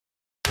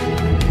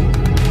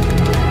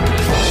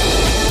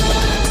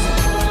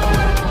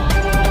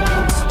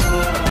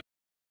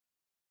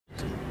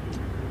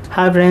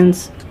Hi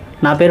friends,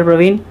 నా పేరు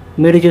ప్రవీణ్.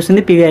 మీరు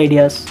చూస్తుంది PV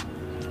ideas.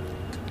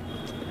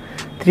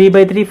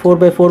 3x3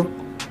 4x4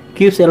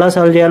 cubes ఎలా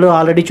సాల్వ్ చేయాలో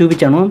ఆల్రెడీ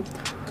చూపించాను.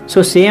 సో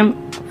సేమ్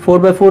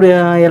 4x4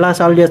 ఎలా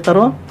సాల్వ్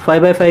చేస్తారో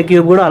 5x5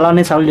 క్యూబ్ కూడా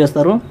అలానే సాల్వ్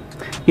చేస్తారు.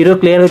 ఈరోజు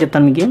క్లియర్గా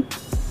చెప్తాను మీకు.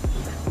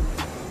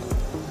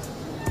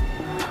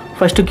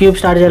 ఫస్ట్ క్యూబ్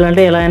స్టార్ట్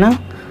చేయాలంటే ఎలా అయినా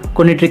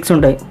కొన్ని ట్రిక్స్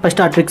ఉంటాయి.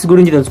 ఫస్ట్ ఆ ట్రిక్స్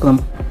గురించి తెలుసుకుందాం.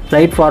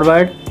 Write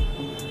forward,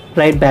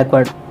 right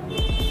backward,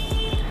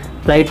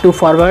 right to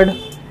forward,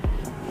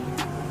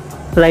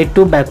 right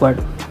to backward,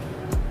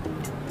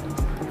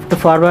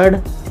 left forward,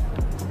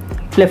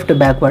 left to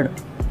backward,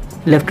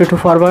 left to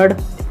forward,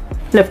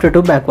 left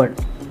to backward,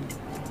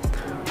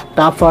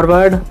 top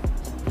forward,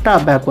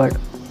 top backward,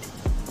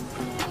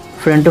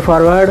 front to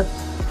forward,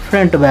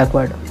 front to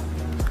backward,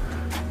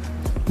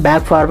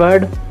 back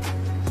forward,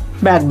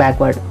 back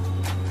backward,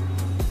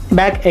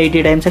 back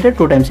 80 times అంటే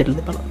 2 times ఇట్లా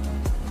తిప్పాలి.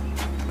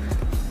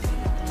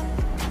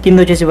 కింద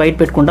వచ్చేసి white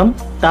పెట్టుకుంటాం,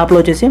 టాప్లో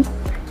వచ్చేసి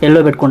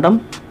yellow పెట్టుకుంటాం.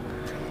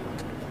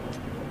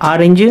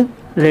 Orange,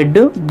 red,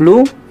 blue,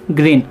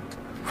 green.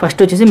 First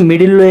వచ్చేసి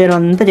మిడిల్ లేయర్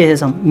అంతా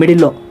చేసేసాం.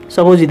 మిడిల్లో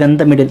సపోజ్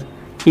ఇదంతా మిడిల్,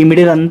 ఈ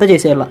మిడిల్ అంతా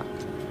చేసేయాల.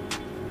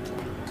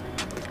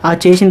 ఆ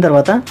చేసిన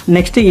తర్వాత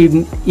నెక్స్ట్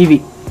ఇవి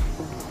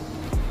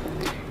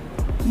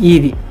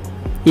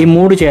ఈ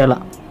మూడు చేయాల.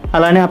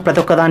 అలానే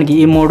ప్రతి ఒక్క దానికి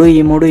ఈ మూడు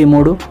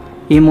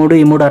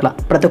అట్లా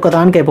ప్రతి ఒక్క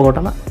దానికి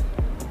అయిపోగొట్టాల.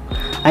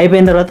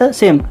 అయిపోయిన తర్వాత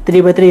సేమ్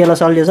 3x3 ఎలా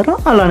సాల్వ్ చేస్తారో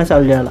అలానే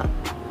సాల్వ్ చేయాలి.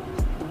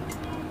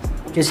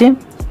 వచ్చేసి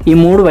ఈ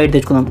మూడు వైట్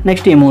తెచ్చుకుందాం.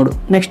 నెక్స్ట్ ఈ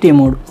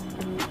మూడు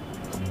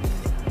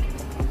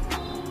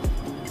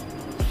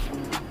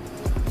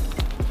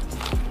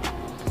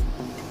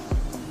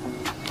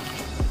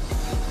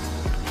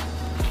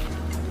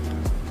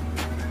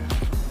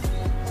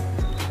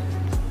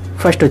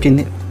ఫస్ట్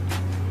వచ్చింది.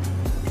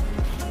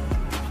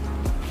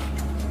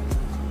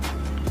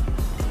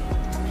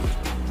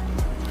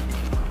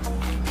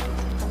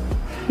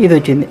 ఇది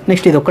వచ్చింది.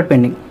 నెక్స్ట్ ఇది ఒక్కటి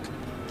పెండింగ్.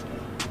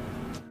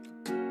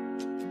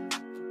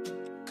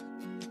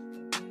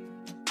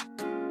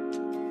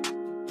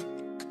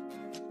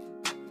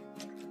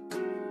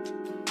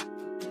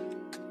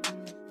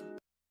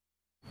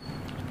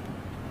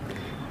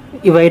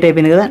 ఈ వైట్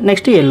అయిపోయింది కదా.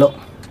 Next yellow.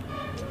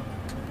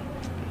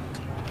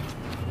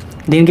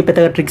 దీనికి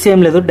పెద్దగా ట్రిక్స్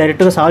ఏం లేదు,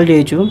 డైరెక్ట్గా సాల్వ్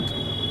చేయొచ్చు.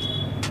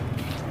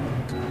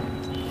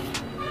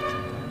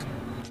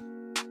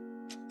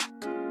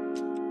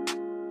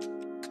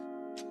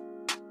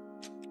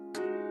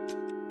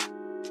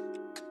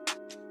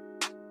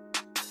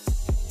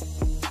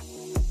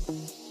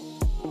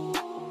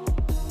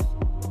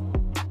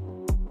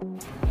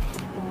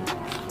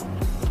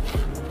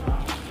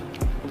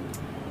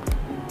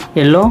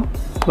 ఎల్లో,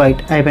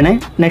 వైట్ అయిపోయినాయి.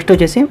 నెక్స్ట్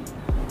వచ్చేసి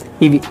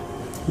ఇవి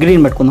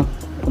గ్రీన్ పెట్టుకుందాం.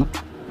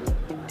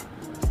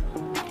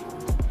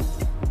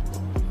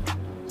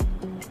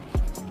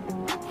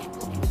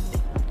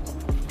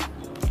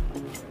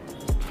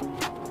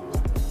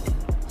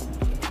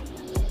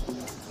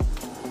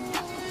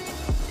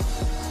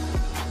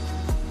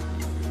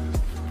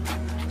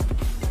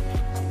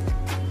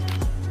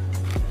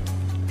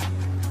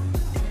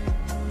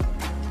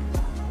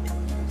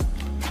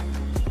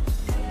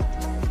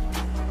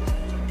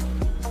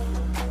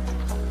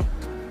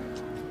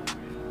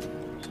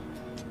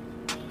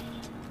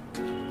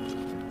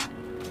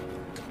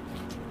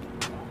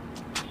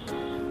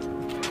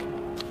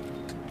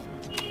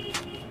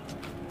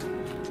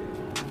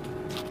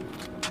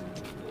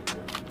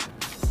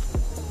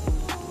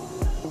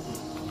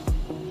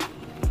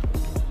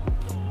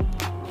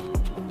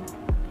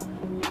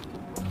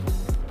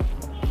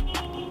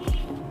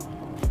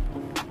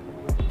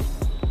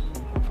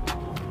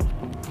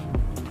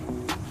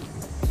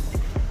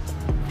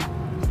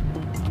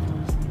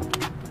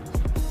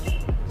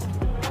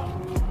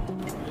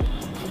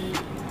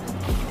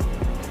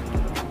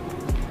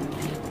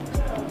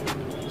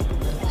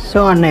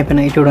 సో అన్నీ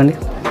అయిపోయినాయి. చూడండి,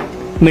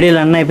 మిడిల్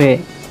అన్నీ అయిపోయాయి.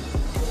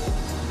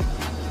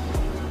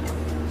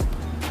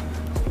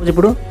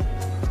 ఇప్పుడు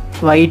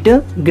వైట్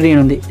గ్రీన్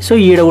ఉంది. సో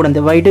ఈడ కూడా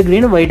అంతే, వైట్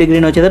గ్రీన్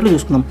వచ్చేటట్లు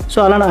చూసుకుందాం. సో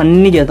అలా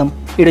అన్నీ చేద్దాం.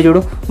 ఈడ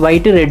చూడు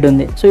వైట్ రెడ్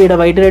ఉంది. సో ఈడ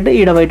వైట్ రెడ్,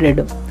 ఈడ వైట్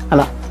రెడ్,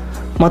 అలా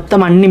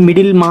మొత్తం అన్ని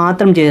మిడిల్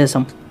మాత్రం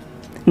చేసేస్తాం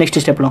నెక్స్ట్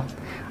స్టెప్లో.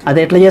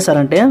 అది ఎట్లా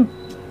చేస్తారంటే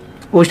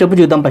ఓ స్టెప్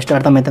చూద్దాం, ఫస్ట్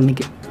అర్థమవుతుంది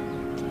మీకు.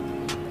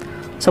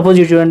 సపోజ్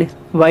ఇది చూడండి,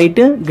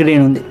 వైట్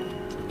గ్రీన్ ఉంది.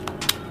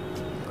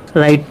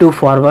 Right to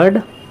forward,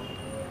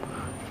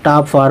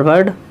 top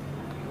forward,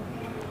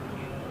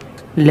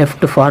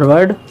 left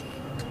forward,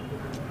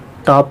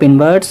 top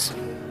inverts,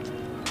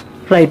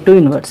 right to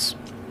inverts.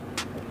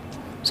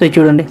 So ఇది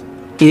చూడండి,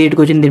 ఇది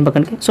ఇటుకు వచ్చింది దీని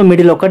పక్కనకి. సో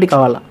మిడిల్ ఒక్కటి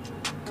కావాలా.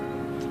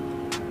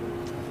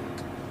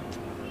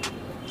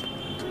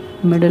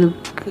 మిడిల్,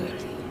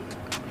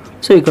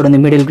 సో ఇక్కడ ఉంది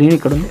మిడిల్ గ్రీన్,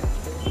 ఇక్కడ ఉంది.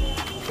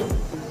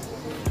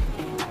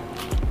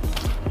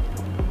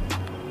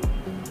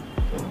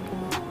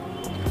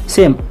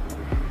 Same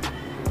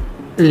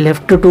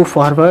left to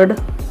forward,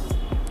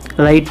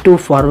 right to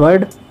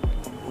forward,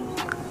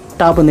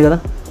 top ఉంది కదా,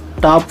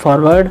 top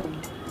forward,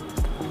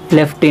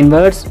 left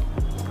inverts,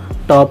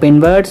 top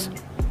inverts,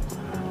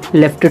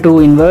 left to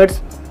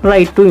inverse,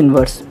 right to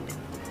inverse.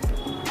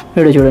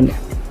 ఇక్కడ చూడండి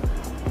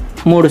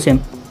 3 సేమ్.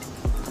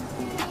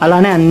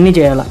 అలానే అన్నీ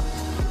చేయాలి.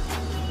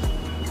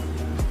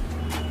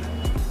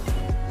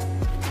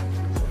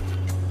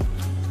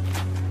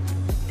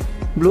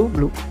 బ్లూ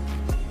బ్లూ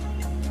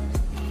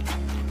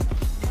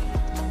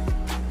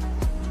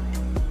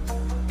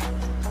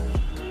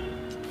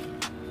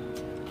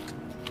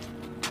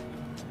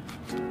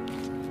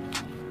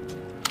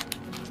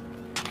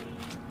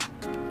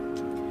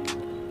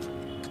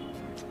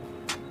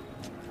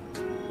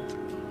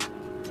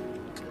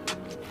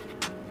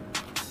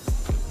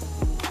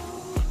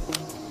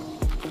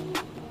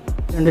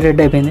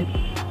రెడ్ అయిపోయింది.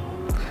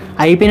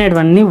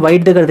 అయిపోయినటువన్నీ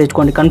వైట్ దగ్గర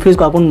తెచ్చుకోండి,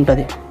 కన్ఫ్యూజ్ కాకుండా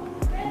ఉంటుంది.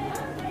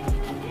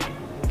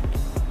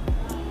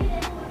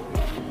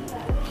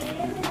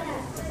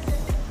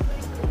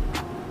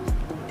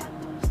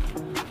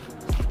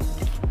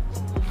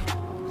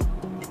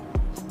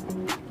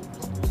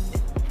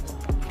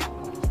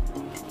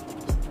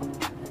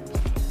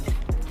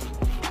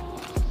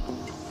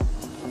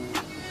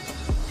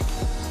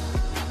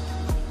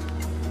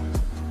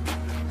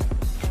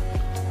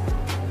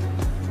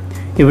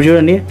 ఇప్పుడు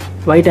చూడండి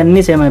వైట్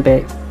అన్నీ సేమ్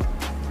అయిపోయాయి.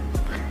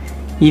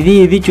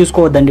 ఇది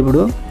చూసుకోవద్దండి.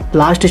 ఇప్పుడు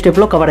లాస్ట్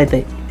స్టెప్లో కవర్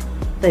అవుతాయి.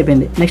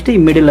 అయిపోయింది. నెక్స్ట్ ఈ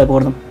మిడిల్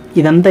అయిపోకూడదాం.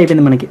 ఇదంతా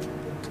అయిపోయింది మనకి.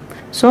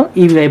 సో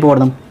ఇవి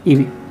అయిపోకూడదాం.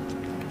 ఇవి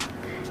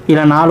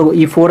ఇలా 4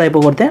 ఈ 4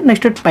 అయిపోకూడితే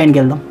నెక్స్ట్ పైనకి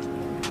వెళ్దాం.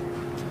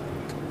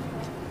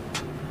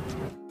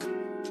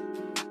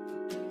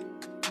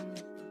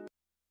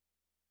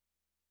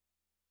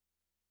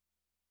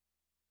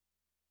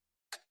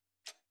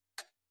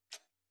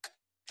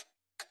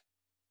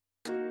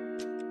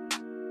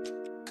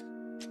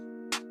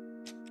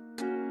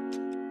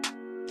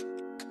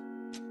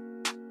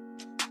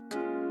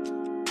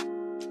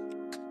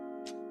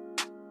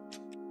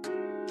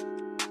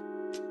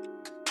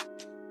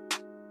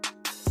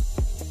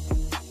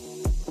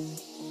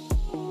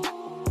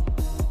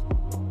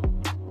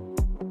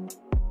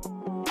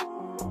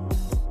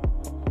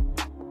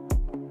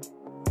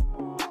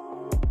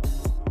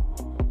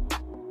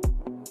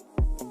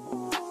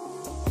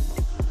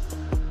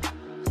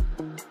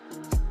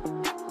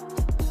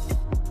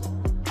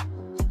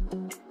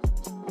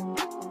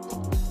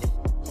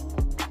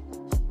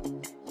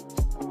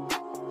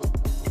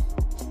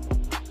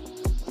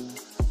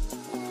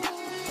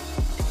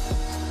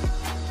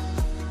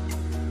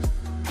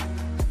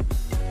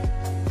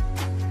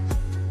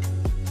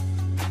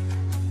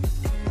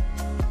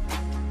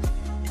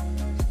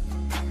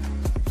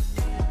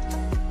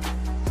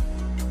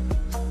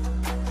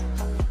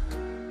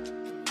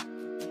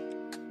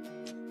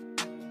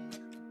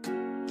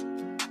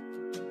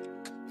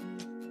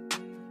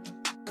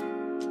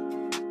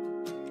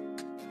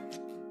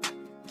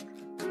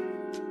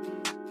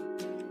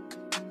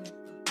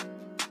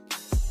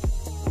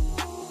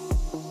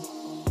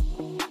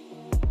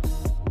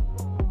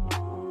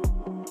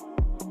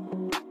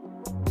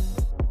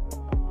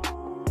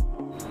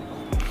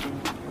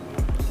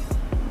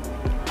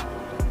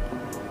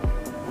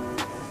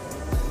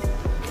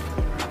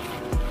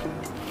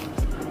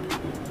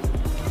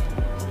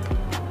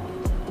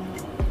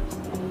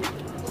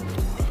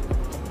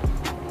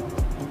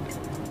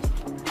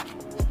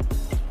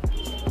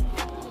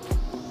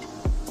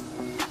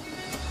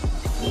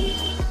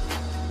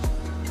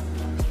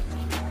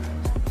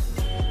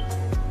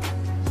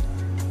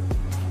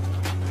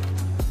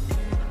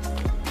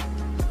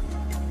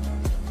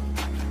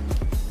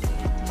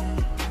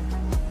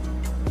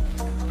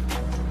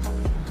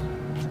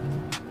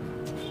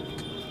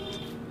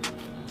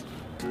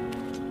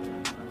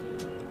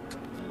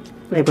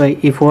 అయిపోయి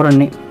ఈ 4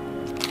 అన్నీ.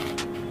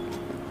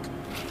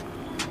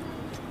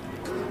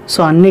 సో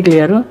అన్నీ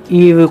క్లియర్.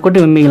 ఇవి ఒకటి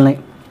మిగిలినాయి.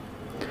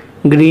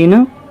 Green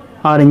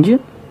orange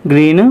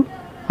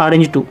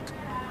 2.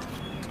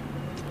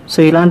 సో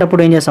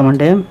ఇలాంటప్పుడు ఏం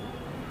చేస్తామంటే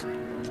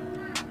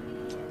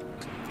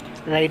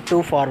right to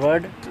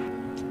forward,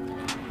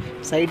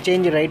 side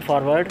change write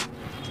forward,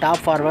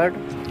 top forward,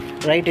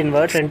 right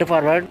inverse, front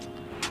forward,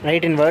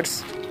 right inverse,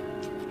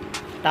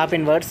 top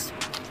inverse,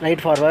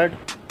 write forward,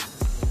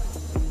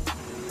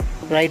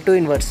 right to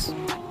inverse.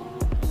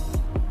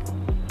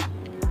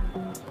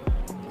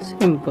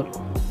 Simple.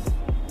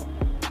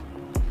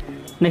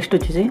 Next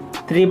వచ్చేసి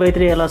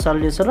 3/3 ఎలా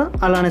సాల్వ్ చేస్తారో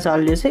అలానే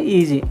సాల్వ్ చేస్తే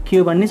ఈజీ.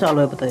 క్యూబ్ అన్నీ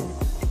solve అయిపోతాయి.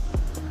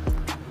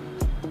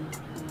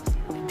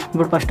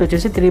 ఇప్పుడు ఫస్ట్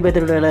వచ్చేసి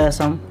 3/3 ఎలా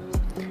చేస్తాం?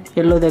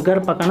 ఎల్లో దగ్గర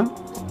పక్కన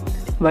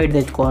వైట్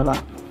తెచ్చుకోవాలా.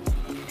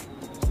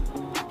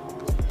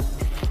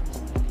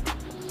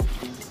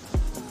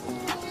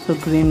 So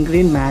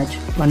green match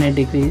 180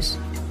 degrees.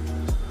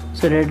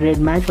 So red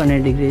match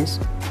 180 degrees.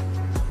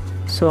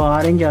 So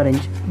orange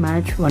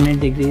match 180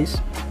 degrees.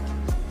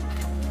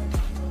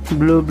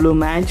 Blue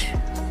match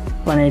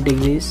 180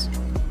 degrees.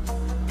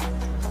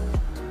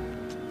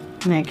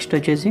 Next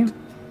వచ్చేసి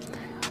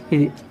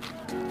ఇది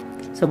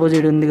సపోజ్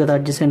ఇది ఉంది కదా,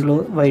 అడ్జసెంట్లో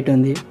వైట్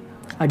ఉంది,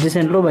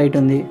 అడ్జసెంట్లో వైట్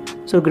ఉంది.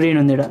 సో గ్రీన్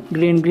ఉంది ఇక్కడ.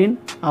 గ్రీన్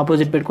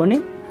ఆపోజిట్ పెట్టుకొని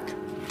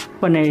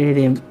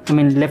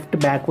 180 left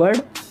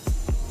backward,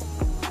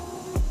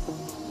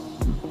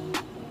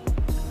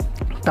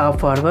 top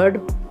forward,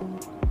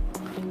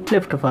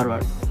 left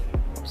forward.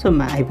 So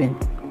అయిపోయింది.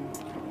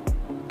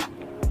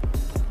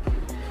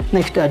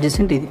 నెక్స్ట్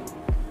అడ్జసెంట్ ఇది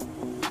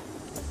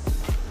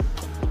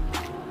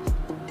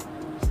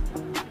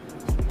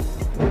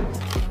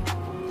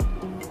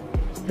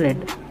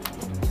రెడ్.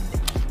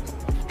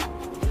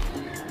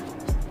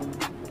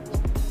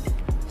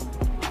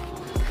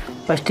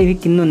 ఫస్ట్ ఇది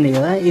కింద ఉంది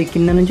కదా, ఇది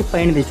కింద నుంచి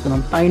పైన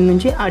తెచ్చుకుందాం, పైన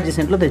నుంచి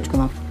అడ్జసెంట్లో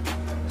తెచ్చుకుందాం.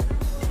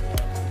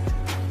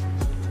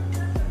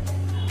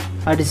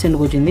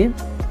 అడ్జసెంట్కి వచ్చింది.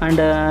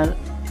 అండ్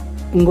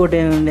ఇంకోటి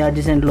ఏముంది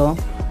అడ్జసెంట్లో,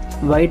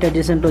 వైట్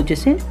అడ్జసెంట్లో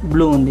వచ్చేసి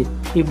బ్లూ ఉంది.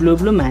 ఈ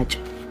బ్లూ మ్యాచ్.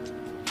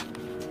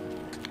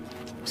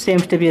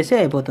 సేమ్ స్టెప్ చేస్తే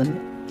అయిపోతుంది.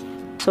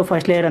 సో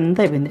ఫస్ట్ లేయర్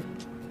అంతా అయిపోయింది.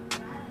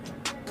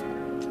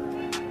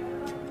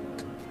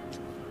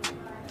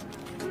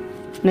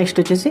 నెక్స్ట్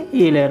వచ్చేసి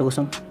ఈ లేయర్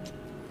కోసం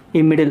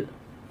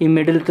ఈ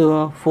మిడిల్తో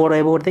 4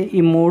 అయిపోతాయి.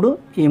 ఈ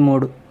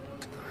మూడు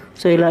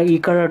సో ఇలా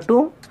ఇక్కడ 2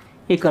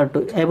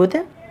 అయిపోతే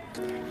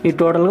ఈ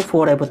టోటల్గా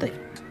 4 అయిపోతాయి.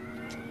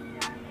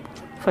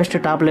 ఫస్ట్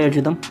టాప్ లేయర్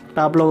చూద్దాం.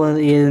 టాప్లో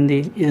ఏది ఉంది,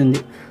 ఇది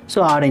ఉంది. సో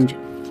ఆరెంజ్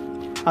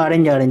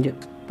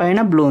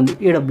పైన బ్లూ ఉంది,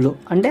 ఈడ బ్లూ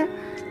అంటే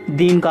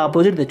దీనికి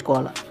ఆపోజిట్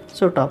తెచ్చుకోవాలి.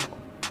 So top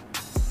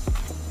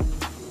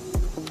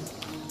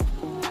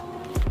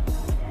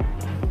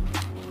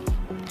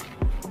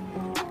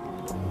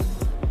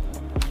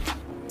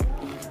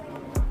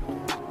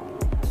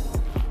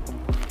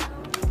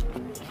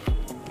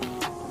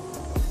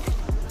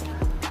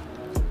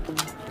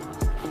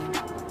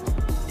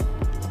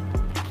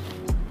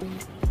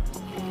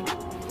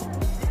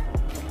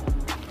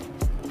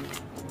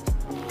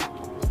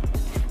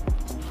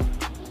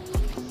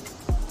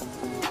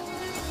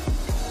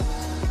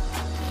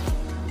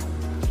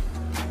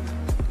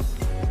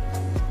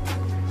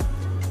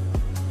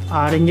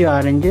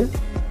orange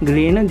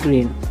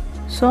green.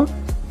 So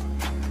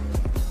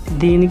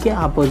దీనికి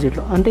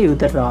ఆపోజిట్లో అంటే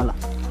యువతలు రావాలా.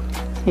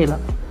 ఇలా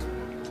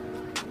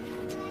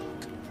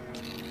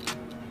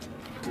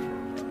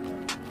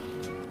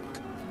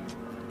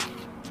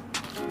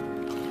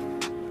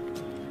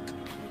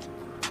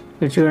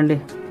ఇది చూడండి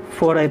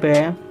 4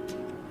 అయిపోయాయి.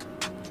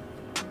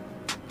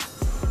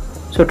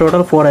 సో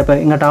టోటల్ 4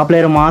 అయిపోయాయి. ఇంకా టాప్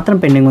లేయర్ మాత్రం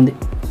పెండింగ్ ఉంది.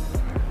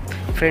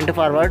 Front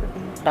forward,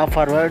 top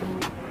forward,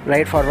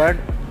 write forward,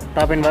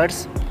 top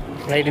inverse,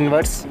 right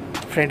inverse,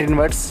 front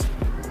inverse.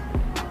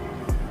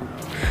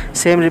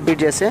 Same repeat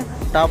చేస్తే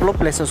టాప్లో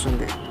ప్లస్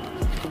వస్తుంది.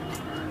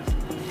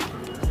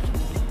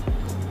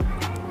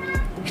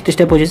 నెక్స్ట్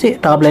స్టెప్ వచ్చేసి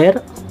టాప్ లేయర్.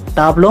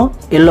 టాప్లో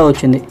ఎల్లో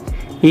వచ్చింది.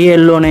 ఈ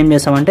ఎల్లోని ఏం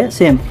చేస్తామంటే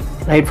same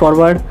write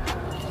forward,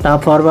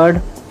 top forward,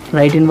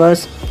 right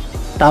inverse,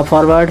 top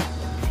forward,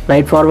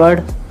 write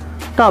forward,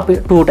 top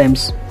 2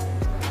 times.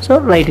 So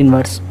right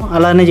inverse.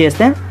 అలానే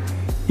చేస్తే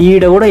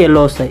ఈడ కూడా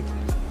ఎల్లో వస్తాయి.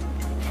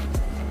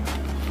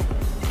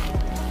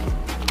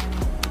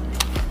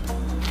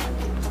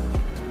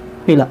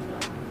 ఇలా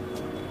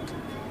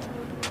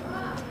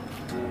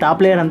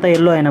టాప్ లేయర్ అంతా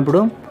ఎల్లో అయినప్పుడు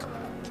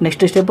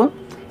నెక్స్ట్ స్టెప్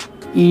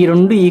ఈ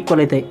 2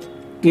 ఈక్వల్ అవుతాయి.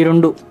 ఈ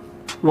 2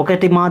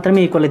 ఒకటి మాత్రమే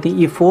ఈక్వల్ అవుతాయి.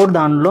 ఈ 4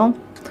 దానిలో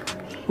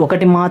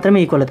ఒకటి మాత్రమే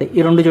ఈక్వల్ అవుతాయి.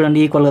 ఈ 2 చూడండి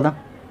ఈక్వల్ కదా,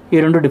 ఈ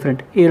 2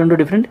 డిఫరెంట్, ఈ 2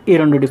 డిఫరెంట్, ఈ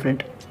 2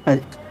 డిఫరెంట్.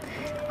 అది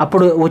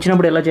అప్పుడు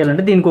వచ్చినప్పుడు ఎలా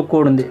చేయాలంటే దీనికి ఒక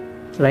కోడ్ ఉంది.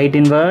 Right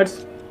inverse,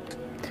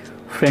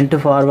 front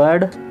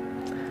forward,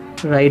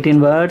 right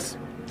inverse,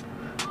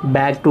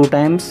 back 2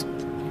 times,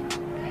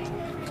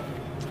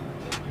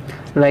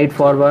 write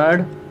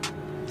forward,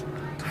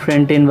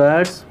 front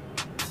inverse,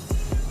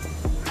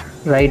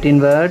 right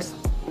inverse,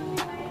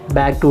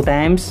 back 2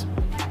 times,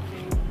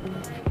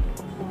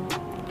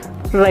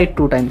 right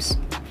 2 times.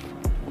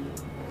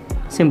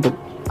 Simple.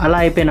 అలా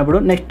అయిపోయినప్పుడు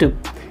నెక్స్ట్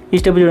ఈ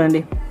స్టెప్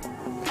చూడండి.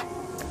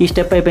 ఈ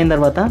స్టెప్ అయిపోయిన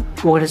తర్వాత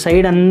ఒక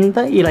సైడ్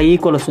అంతా ఇలా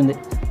ఈక్వల్ వస్తుంది.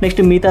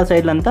 నెక్స్ట్ మిగతా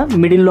సైడ్లు అంతా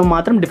మిడిల్లో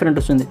మాత్రం డిఫరెంట్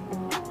వస్తుంది.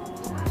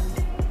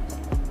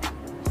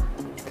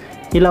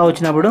 ఇలా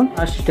వచ్చినప్పుడు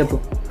లాస్ట్ స్టెప్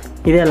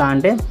ఇది ఎలా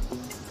అంటే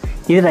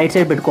ఇది రైట్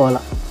సైడ్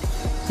పెట్టుకోవాలా.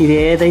 ఇది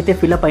ఏదైతే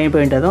ఫిల్అప్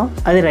అయిపోయి ఉంటుందో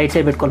అది రైట్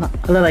సైడ్ పెట్టుకోవాలా.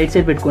 అలా రైట్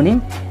సైడ్ పెట్టుకొని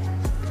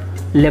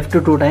లెఫ్ట్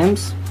 2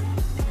 టైమ్స్,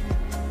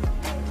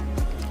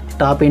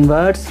 టాప్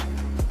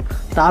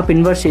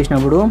ఇన్వర్స్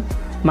చేసినప్పుడు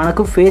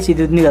మనకు ఫేస్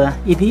ఇది ఉంది కదా,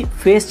 ఇది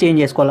ఫేస్ చేంజ్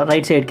చేసుకోవాలి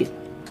రైట్ సైడ్కి.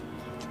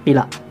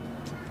 ఇలా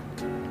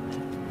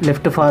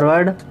left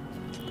forward,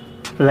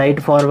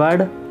 write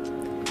forward,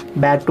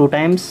 back 2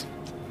 times,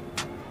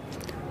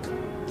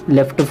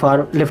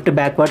 left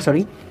backward,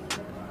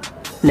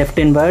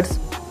 left inverse,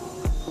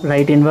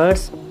 right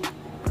inverse,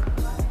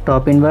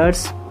 top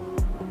inverse,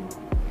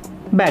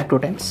 back 2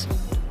 times.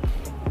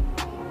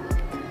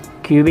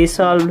 Cube is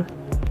solved.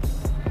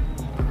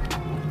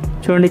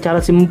 చూడండి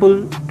చాలా సింపుల్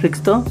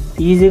ట్రిక్స్తో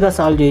ఈజీగా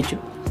సాల్వ్ చేయొచ్చు.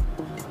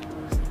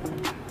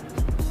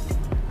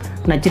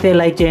 నచ్చితే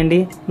లైక్ చేయండి,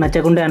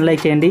 నచ్చకుంటే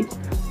అన్లైక్ చేయండి.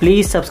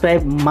 Please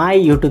subscribe my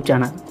YouTube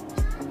channel.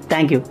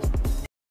 Thank you.